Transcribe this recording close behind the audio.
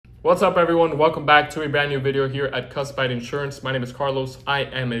What's up, everyone? Welcome back to a brand new video here at Cuspide Insurance. My name is Carlos. I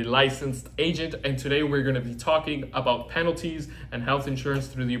am a licensed agent, and today we're going to be talking about penalties and health insurance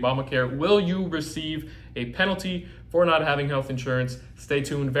through the Obamacare. Will you receive a penalty for not having health insurance? Stay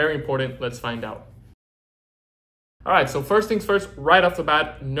tuned. Very important. Let's find out. All right, so first things first, right off the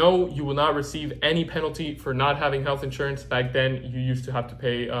bat, no, you will not receive any penalty for not having health insurance. Back then, you used to have to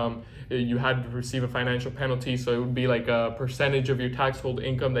pay, you had to receive a financial penalty, so it would be like a percentage of your taxable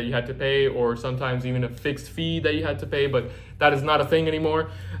income that you had to pay, or sometimes even a fixed fee that you had to pay, but that is not a thing anymore.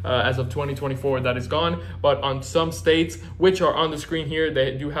 As of 2024, that is gone. But on some states, which are on the screen here,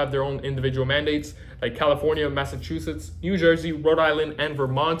 they do have their own individual mandates, like California, Massachusetts, New Jersey, Rhode Island, and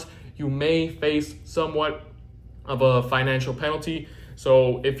Vermont. You may face somewhat of a financial penalty.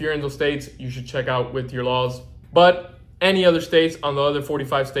 So if you're in those states, you should check out with your laws. But any other states, on the other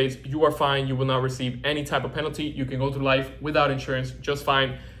 45 states, you are fine. You will not receive any type of penalty. You can go through life without insurance just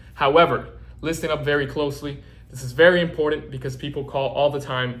fine. However, listen up very closely. This is very important because people call all the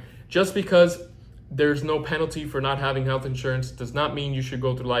time. Just because there's no penalty for not having health insurance does not mean you should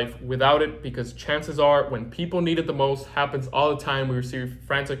go through life without it, because chances are when people need it the most, happens all the time. We receive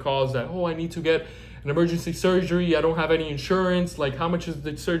frantic calls that, oh, I need to get an emergency surgery, I don't have any insurance, like how much is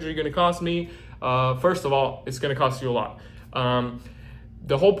the surgery gonna cost me? First of all, it's gonna cost you a lot.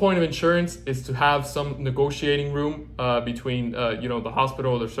 The whole point of insurance is to have some negotiating room between the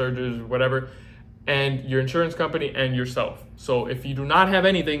hospital, the surgeons, or whatever, and your insurance company and yourself. So if you do not have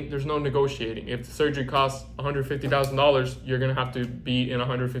anything, there's no negotiating. If the surgery costs $150,000, you're gonna have to be in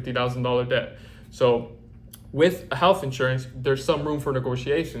 $150,000 debt. So with health insurance, there's some room for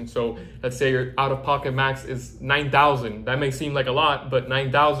negotiation. So let's say your out-of-pocket max is $9,000. That may seem like a lot, but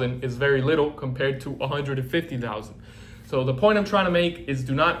 $9,000 is very little compared to $150,000. So the point I'm trying to make is,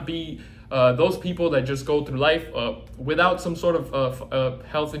 do not be those people that just go through life without some sort of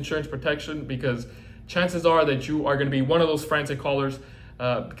health insurance protection, because chances are that you are going to be one of those frantic callers.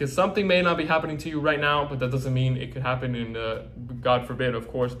 Because something may not be happening to you right now, but that doesn't mean it could happen in, God forbid, of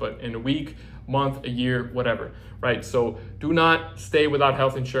course, but in a week, month, a year, whatever, right? So do not stay without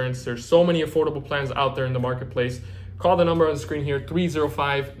health insurance. There's so many affordable plans out there in the marketplace. Call the number on the screen here,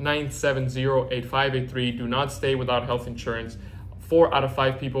 305-970-8583. Do not stay without health insurance. 4 out of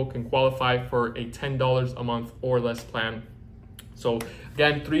 5 people can qualify for a $10 a month or less plan. So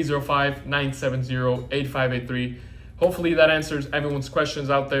again, 305-970-8583. Hopefully that answers everyone's questions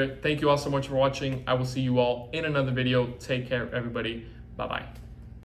out there. Thank you all so much for watching. I will see you all in another video. Take care, everybody. Bye-bye.